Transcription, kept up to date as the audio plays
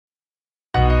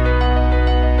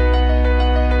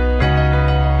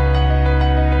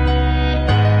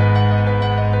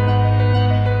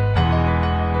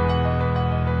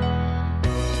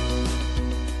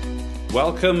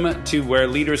Welcome to Where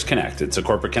Leaders Connect. It's a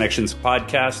Corporate Connections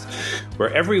podcast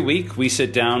where every week we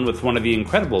sit down with one of the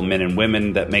incredible men and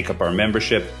women that make up our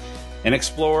membership and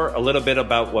explore a little bit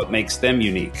about what makes them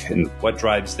unique and what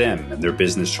drives them and their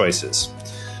business choices.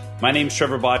 My name's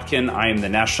Trevor Botkin. I am the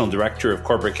National Director of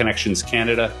Corporate Connections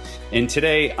Canada, and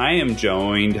today I am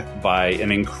joined by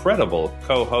an incredible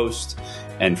co-host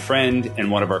and friend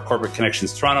and one of our Corporate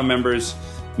Connections Toronto members,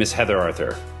 Miss Heather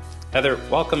Arthur. Heather,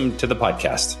 welcome to the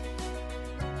podcast.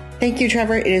 Thank you,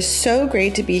 Trevor. It is so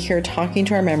great to be here talking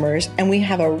to our members, and we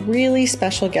have a really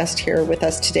special guest here with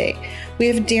us today. We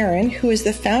have Derryn, who is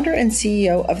the founder and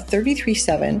CEO of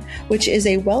 33/7, which is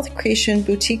a wealth creation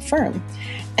boutique firm.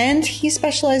 And he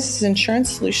specializes in insurance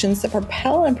solutions that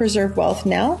propel and preserve wealth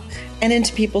now and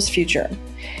into people's future.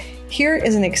 Here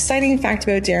is an exciting fact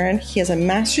about Derryn. He has a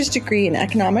master's degree in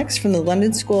economics from the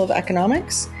London School of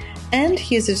Economics, and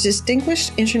he has a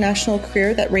distinguished international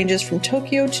career that ranges from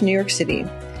Tokyo to New York City.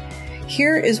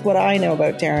 Here is what I know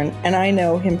about Derryn, and I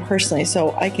know him personally,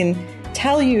 so I can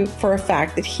tell you for a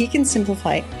fact that he can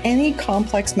simplify any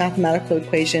complex mathematical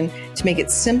equation to make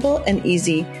it simple and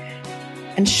easy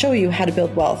and show you how to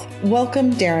build wealth.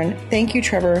 Welcome, Derryn. Thank you,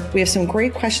 Trevor. We have some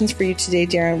great questions for you today,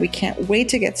 Derryn. We can't wait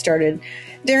to get started.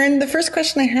 Derryn, the first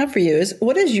question I have for you is,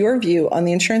 what is your view on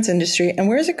the insurance industry and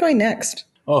where is it going next?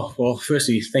 Oh, well,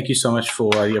 firstly, thank you so much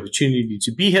for the opportunity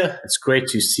to be here. It's great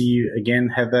to see you again,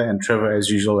 Heather and Trevor, as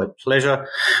usual, a pleasure.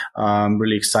 I'm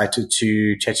really excited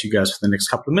to chat to you guys for the next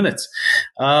couple of minutes.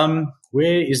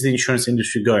 Where is the insurance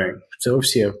industry going? So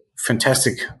obviously a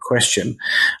fantastic question.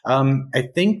 I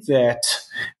think that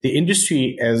the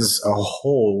industry as a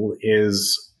whole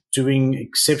is doing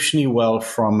exceptionally well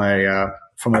from a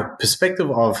perspective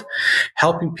of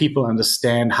helping people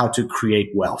understand how to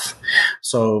create wealth.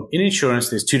 So in insurance,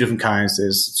 there's two different kinds.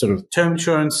 There's sort of term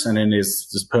insurance, and then there's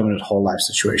this permanent whole life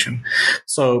situation.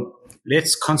 So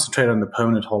let's concentrate on the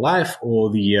permanent whole life,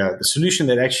 or the solution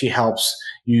that actually helps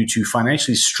you to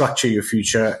financially structure your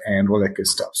future and all that good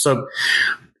stuff. So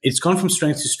it's gone from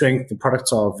strength to strength. The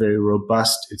products are very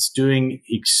robust. It's doing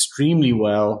extremely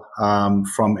well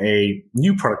from a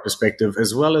new product perspective,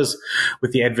 as well as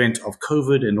with the advent of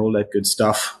COVID and all that good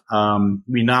stuff.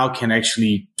 We now can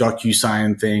actually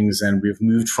docu-sign things, and we've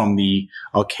moved from the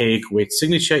archaic wet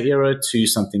signature era to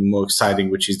something more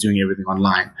exciting, which is doing everything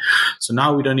online. So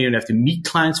now we don't even have to meet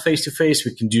clients face to face.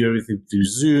 We can do everything through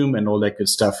Zoom and all that good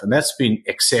stuff. And that's been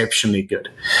exceptionally good.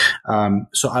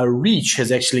 So our reach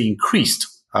has actually increased.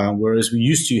 Whereas we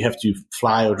used to have to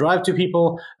fly or drive to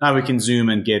people, now we can Zoom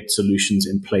and get solutions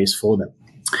in place for them.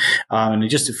 And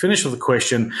just to finish with the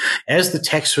question, as the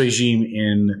tax regime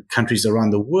in countries around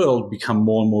the world become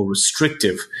more and more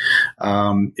restrictive,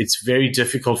 it's very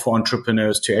difficult for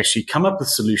entrepreneurs to actually come up with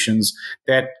solutions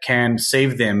that can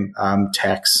save them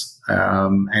tax.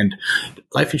 And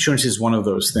life insurance is one of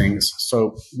those things.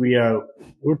 So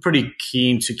we're pretty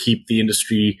keen to keep the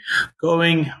industry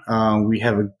going. We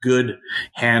have a good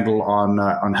handle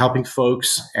on helping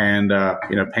folks and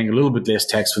paying a little bit less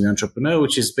tax for the entrepreneur,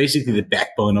 which is basically the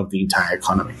backbone of the entire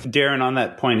economy. Derryn, on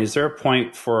that point, is there a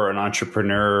point for an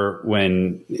entrepreneur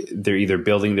when they're either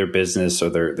building their business or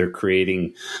they're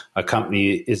creating a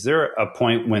company? Is there a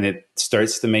point when it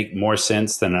starts to make more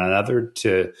sense than another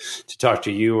to talk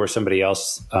to you or somebody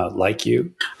else like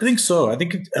you? I think so. I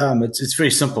think it's very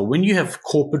simple. When you have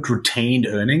corporate retained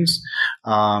earnings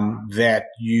that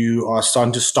you are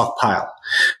starting to stockpile.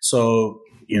 So,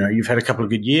 you've had a couple of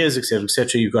good years, et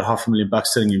cetera, you've got $500,000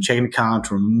 sitting in your checking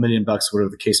account or $1 million, whatever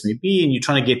the case may be, and you're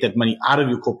trying to get that money out of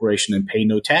your corporation and pay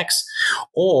no tax,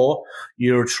 or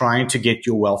you're trying to get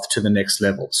your wealth to the next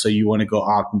level. So you want to go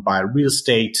out and buy real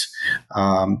estate, you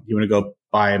want to go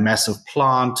buy a massive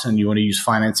plant, and you want to use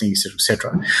financing, et cetera, et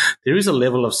cetera. There is a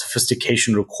level of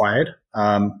sophistication required.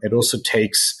 It also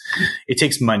takes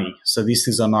money. So these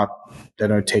things they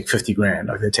don't take 50 grand.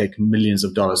 Like, they take millions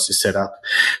of dollars to set up.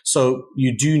 So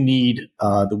you do need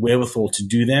the wherewithal to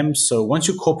do them. So once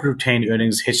your corporate retained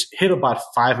earnings hit about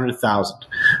 500,000,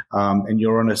 and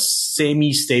you're on a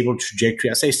semi-stable trajectory.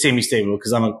 I say semi-stable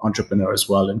because I'm an entrepreneur as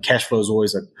well, and cash flow is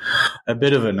always a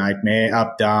bit of a nightmare,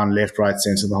 up, down, left, right,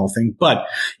 center, the whole thing. But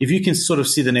if you can sort of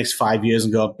see the next 5 years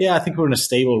and go, yeah, I think we're in a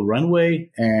stable runway,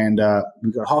 and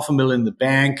we've got $500,000 in the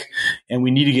bank, and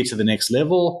we need to get to the next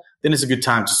level, then it's a good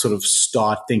time to sort of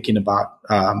start thinking about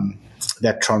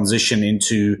that transition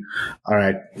into, all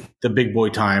right, the big boy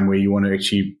time where you want to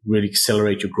actually really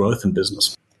accelerate your growth in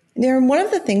business. Derryn, one of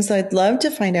the things that I'd love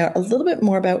to find out a little bit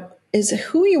more about is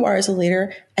who you are as a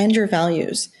leader and your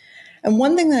values. And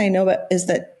one thing that I know about is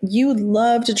that you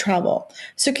love to travel.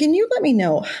 So can you let me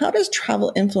know, how does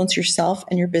travel influence yourself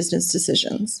and your business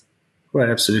decisions? Right,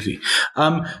 absolutely.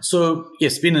 So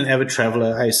yes, been an avid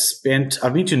traveler.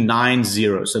 I've been to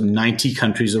 90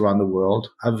 countries around the world.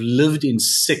 I've lived in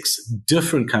 6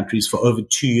 different countries for over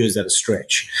 2 years at a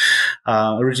stretch.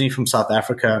 Originally from South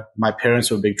Africa, my parents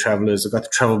were big travelers. I got to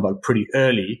travel bug pretty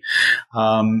early.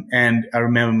 And I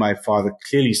remember my father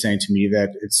clearly saying to me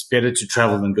that it's better to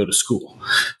travel than go to school.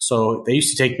 So they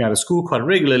used to take me out of school quite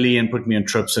regularly and put me on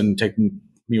trips and take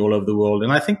me all over the world.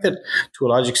 And I think that to a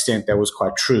large extent that was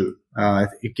quite true.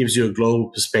 It gives you a global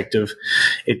perspective.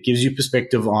 It gives you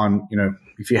perspective on,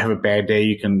 if you have a bad day,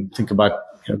 you can think about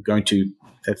going to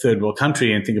a third world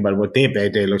country and think about what their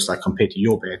bad day looks like compared to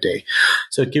your bad day.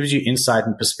 So it gives you insight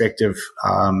and perspective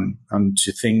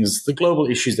onto things, the global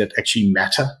issues that actually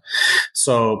matter.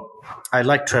 So I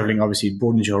like traveling. Obviously, it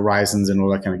broadens your horizons and all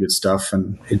that kind of good stuff.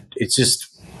 And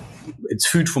it's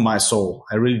food for my soul.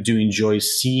 I really do enjoy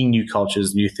seeing new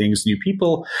cultures, new things, new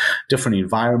people, different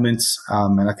environments.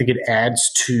 And I think it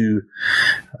adds to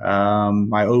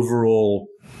my overall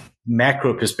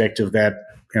macro perspective that,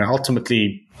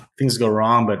 ultimately things go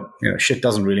wrong, but, shit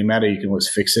doesn't really matter. You can always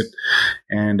fix it.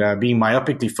 And being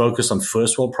myopically focused on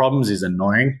first world problems is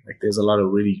annoying. Like there's a lot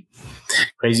of really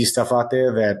crazy stuff out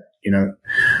there that,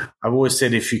 I've always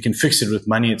said if you can fix it with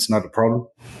money, it's not a problem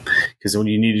because all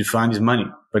you need to find is money.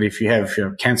 But if you have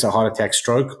cancer, heart attack,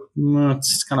 stroke,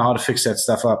 it's kind of hard to fix that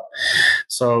stuff up.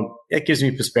 So it gives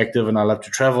me perspective, and I love to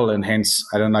travel, and hence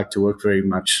I don't like to work very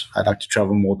much. I like to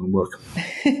travel more than work.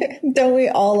 Don't we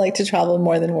all like to travel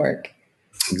more than work?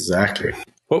 Exactly.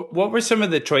 What were some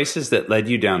of the choices that led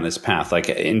you down this path? Like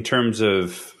in terms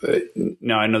of,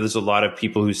 now I know there's a lot of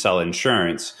people who sell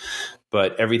insurance,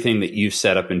 but everything that you've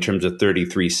set up in terms of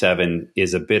 33.7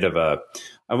 is a bit of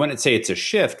I wouldn't say it's a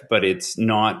shift, but it's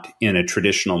not in a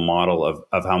traditional model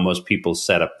of how most people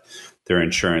set up their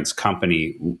insurance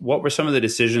company. What were some of the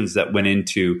decisions that went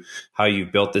into how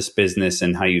you've built this business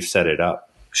and how you've set it up?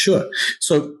 Sure.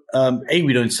 So,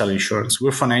 we don't sell insurance.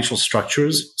 We're financial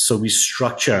structures. So we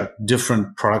structure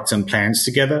different products and plans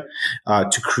together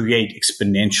to create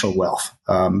exponential wealth.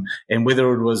 And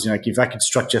whether it was, if I could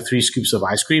structure 3 scoops of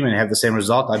ice cream and have the same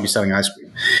result, I'd be selling ice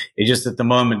cream. It's just at the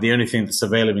moment, the only thing that's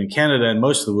available in Canada and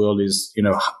most of the world is,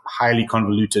 highly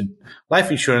convoluted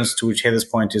life insurance, to which Heather's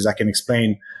point is I can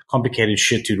explain complicated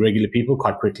shit to regular people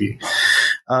quite quickly.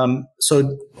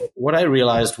 So what I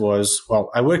realized was,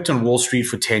 I worked on Wall Street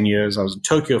for 10 years. I was in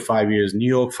Tokyo 5 years, New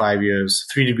York 5 years,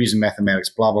 3 degrees in mathematics,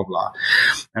 blah, blah, blah.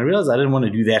 I realized I didn't want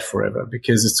to do that forever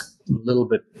because it's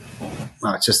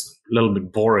just a little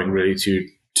bit boring really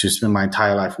to spend my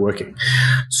entire life working.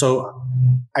 So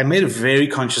I made a very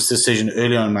conscious decision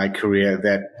early on in my career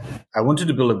that I wanted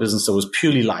to build a business that was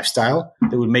purely lifestyle,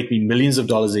 that would make me millions of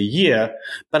dollars a year,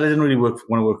 but I didn't really want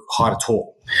to work hard at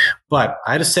all. But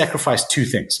I had to sacrifice 2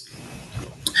 things.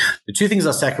 The 2 things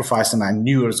I sacrificed, and I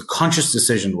knew it was a conscious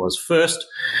decision, was first,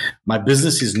 my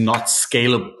business is not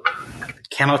scalable. I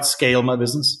cannot scale my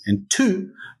business. And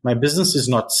 2, my business is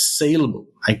not saleable.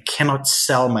 I cannot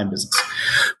sell my business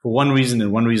for one reason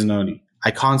and one reason only. I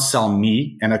can't sell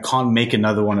me, and I can't make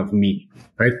another one of me,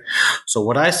 right? So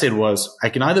what I said was I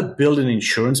can either build an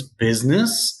insurance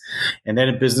business, and then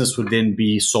a business would then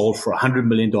be sold for $100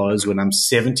 million when I'm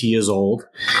 70 years old,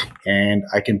 and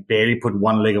I can barely put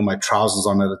one leg of my trousers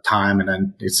on at a time. And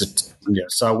then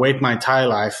so I wait my entire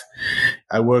life.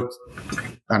 I worked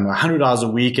 100 hours a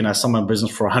week, and I sell my business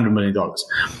for $100 million.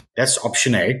 That's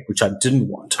option A, which I didn't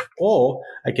want. Or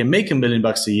I can make $1 million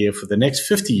a year for the next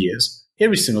 50 years.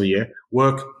 Every single year,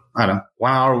 work, 1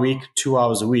 hour a week, 2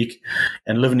 hours a week,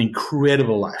 and live an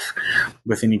incredible life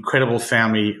with an incredible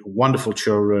family, wonderful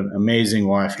children, amazing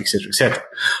wife, etc., etc.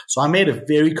 So I made a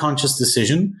very conscious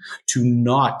decision to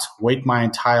not wait my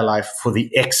entire life for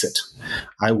the exit.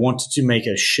 I wanted to make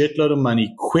a shitload of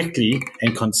money quickly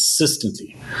and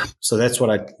consistently. So that's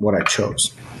what I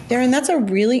chose. Derryn, that's a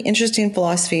really interesting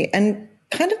philosophy and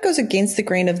kind of goes against the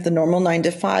grain of the normal 9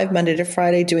 to 5, Monday to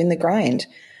Friday, doing the grind.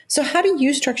 So how do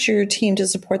you structure your team to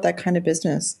support that kind of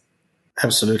business?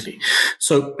 Absolutely.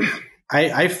 So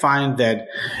I find that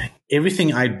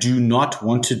everything I do not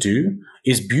want to do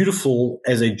is beautiful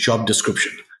as a job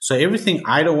description. So everything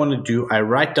I don't want to do, I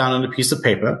write down on a piece of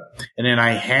paper, and then I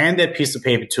hand that piece of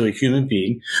paper to a human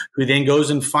being who then goes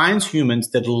and finds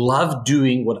humans that love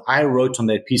doing what I wrote on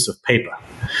that piece of paper.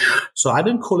 So I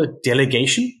don't call it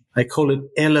delegation. I call it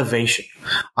elevation.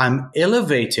 I'm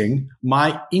elevating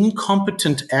my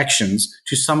incompetent actions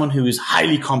to someone who is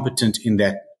highly competent in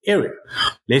that area.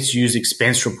 Let's use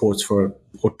expense reports or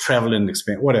travel and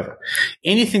expense, whatever.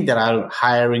 Anything that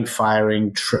hiring,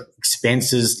 firing,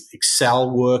 expenses,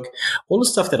 Excel work, all the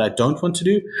stuff that I don't want to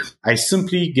do, I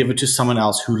simply give it to someone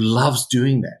else who loves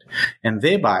doing that. And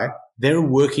thereby, they're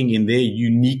working in their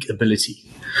unique ability.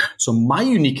 So my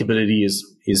unique ability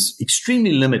is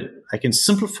extremely limited. I can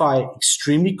simplify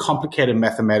extremely complicated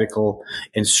mathematical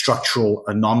and structural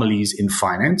anomalies in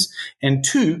finance. And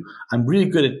two, I'm really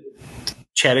good at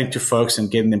chatting to folks and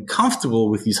getting them comfortable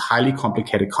with these highly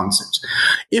complicated concepts.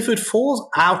 If it falls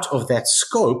out of that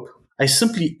scope, I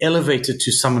simply elevate it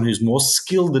to someone who's more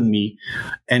skilled than me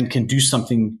and can do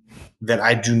something that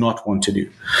I do not want to do.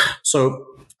 So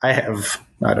I have,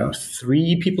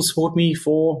 3 people support me,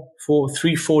 four,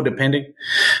 depending,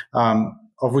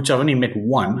 of which I've only met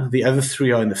one. The other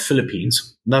 3 are in the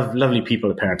Philippines. Lovely people,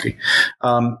 apparently.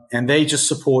 And they just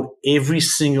support every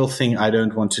single thing I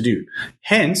don't want to do.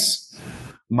 Hence,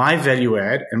 my value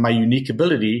add and my unique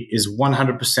ability is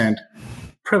 100%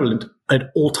 prevalent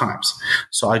at all times.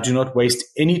 So I do not waste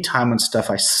any time on stuff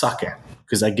I suck at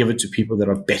because I give it to people that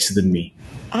are better than me.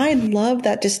 I love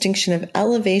that distinction of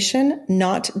elevation,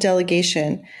 not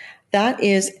delegation. That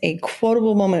is a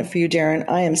quotable moment for you, Derryn.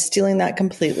 I am stealing that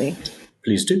completely.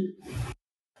 Please do.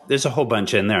 There's a whole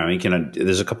bunch in there. I mean,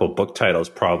 there's a couple of book titles,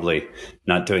 probably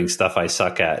not doing stuff I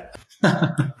suck at.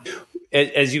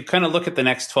 As you kind of look at the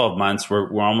next 12 months,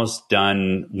 we're almost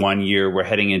done 1 year. We're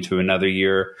heading into another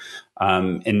year.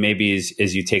 And maybe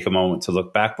as you take a moment to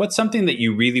look back, what's something that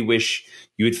you really wish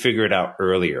you had figured out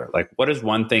earlier? Like, what is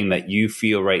one thing that you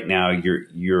feel right now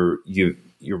you're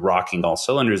rocking all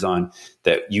cylinders on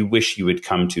that you wish you would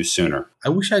come to sooner? I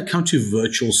wish I'd come to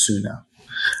virtual sooner.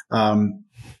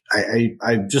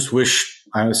 I just wish,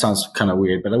 I know it sounds kind of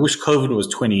weird, but I wish COVID was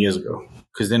 20 years ago.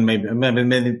 Because then maybe then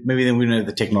we don't have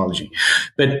the technology.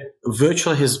 But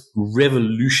virtual has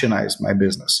revolutionized my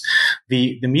business.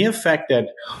 The mere fact that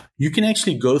you can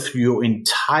actually go through your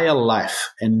entire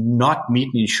life and not meet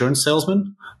an insurance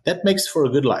salesman, that makes for a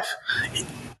good life.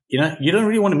 You know, you don't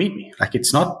really want to meet me. Like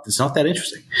it's not that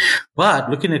interesting. But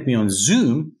looking at me on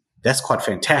Zoom, that's quite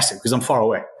fantastic because I'm far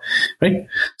away, right?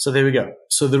 So there we go.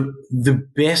 So the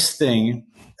best thing,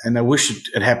 and I wish it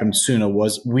had happened sooner,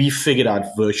 was we figured out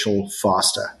virtual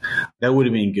faster. That would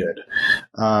have been good.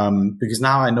 Because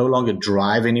now I no longer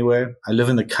drive anywhere. I live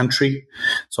in the country,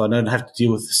 so I don't have to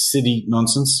deal with the city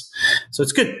nonsense. So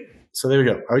it's good. So there we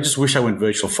go. I just wish I went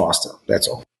virtual faster. That's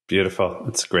all. Beautiful.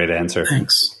 That's a great answer.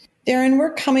 Thanks. Derryn,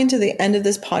 we're coming to the end of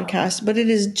this podcast, but it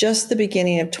is just the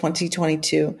beginning of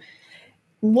 2022.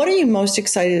 What are you most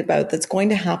excited about that's going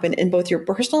to happen in both your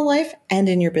personal life and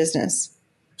in your business?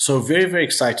 So very, very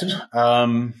excited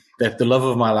that the love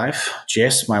of my life,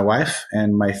 Jess, my wife,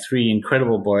 and my 3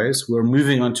 incredible boys, we're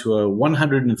moving onto a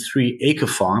 103-acre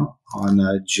farm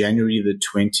on January the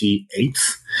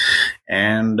 28th.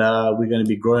 And we're going to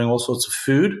be growing all sorts of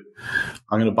food.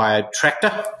 I'm going to buy a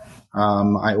tractor.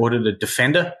 I ordered a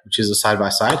Defender, which is a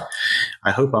side-by-side.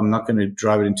 I hope I'm not going to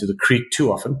drive it into the creek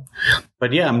too often.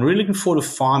 But yeah, I'm really looking forward to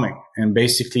farming and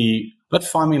basically not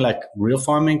farming like real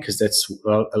farming because that's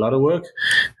a lot of work.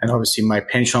 And obviously my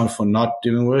penchant for not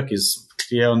doing work is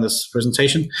clear on this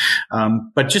presentation.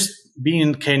 But just being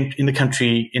in the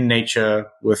country, in nature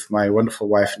with my wonderful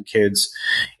wife and kids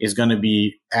is going to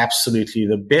be absolutely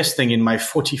the best thing in my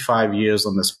 45 years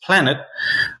on this planet.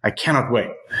 I cannot wait.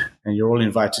 And you're all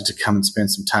invited to come and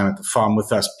spend some time at the farm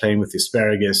with us, playing with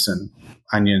asparagus and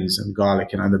onions and garlic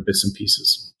and other bits and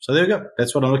pieces. So there we go.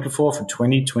 That's what I'm looking for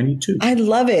 2022. I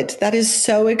love it. That is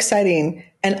so exciting.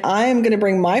 And I am going to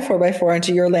bring my 4x4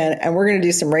 onto your land and we're going to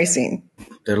do some racing.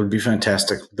 That'll be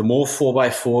fantastic. The more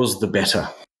 4x4s, the better.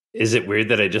 Is it weird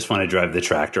that I just want to drive the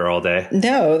tractor all day?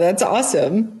 No, that's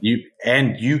awesome. You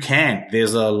can.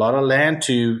 There's a lot of land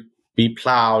to be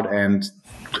plowed and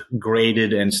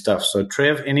graded and stuff. So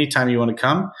Trev, anytime you want to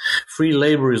come, free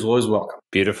labor is always welcome.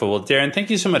 Beautiful. Well, Derryn, thank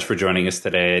you so much for joining us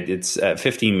today. It's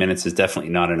 15 minutes is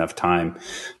definitely not enough time.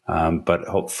 But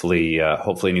hopefully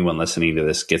anyone listening to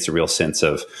this gets a real sense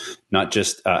of not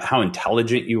just how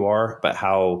intelligent you are, but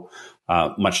how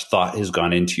much thought has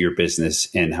gone into your business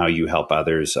and how you help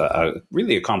others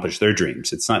really accomplish their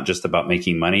dreams. It's not just about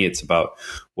making money. It's about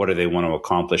what do they want to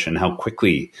accomplish and how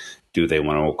quickly do they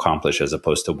want to accomplish as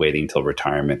opposed to waiting till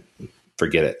retirement.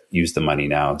 Forget it. Use the money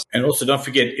now. And also don't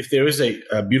forget, if there is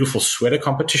a beautiful sweater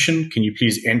competition, can you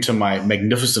please enter my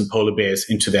magnificent polar bears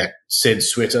into that said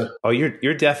sweater? Oh,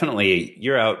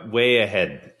 you're out way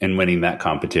ahead in winning that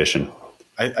competition.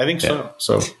 I think so.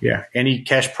 So, yeah, any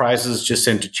cash prizes just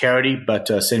send to charity, but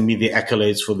send me the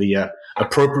accolades for the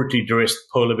appropriately dressed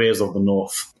polar bears of the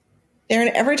North. Derryn,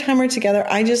 every time we're together,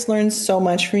 I just learned so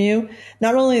much from you.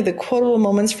 Not only the quotable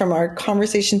moments from our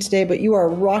conversation today, but you are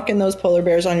rocking those polar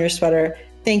bears on your sweater.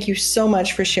 Thank you so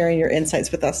much for sharing your insights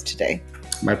with us today.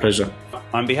 My pleasure.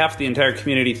 On behalf of the entire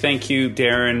community, thank you,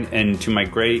 Derryn, and to my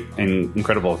great and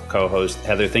incredible co-host,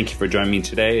 Heather, thank you for joining me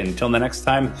today. Until the next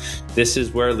time, this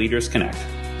is where leaders connect.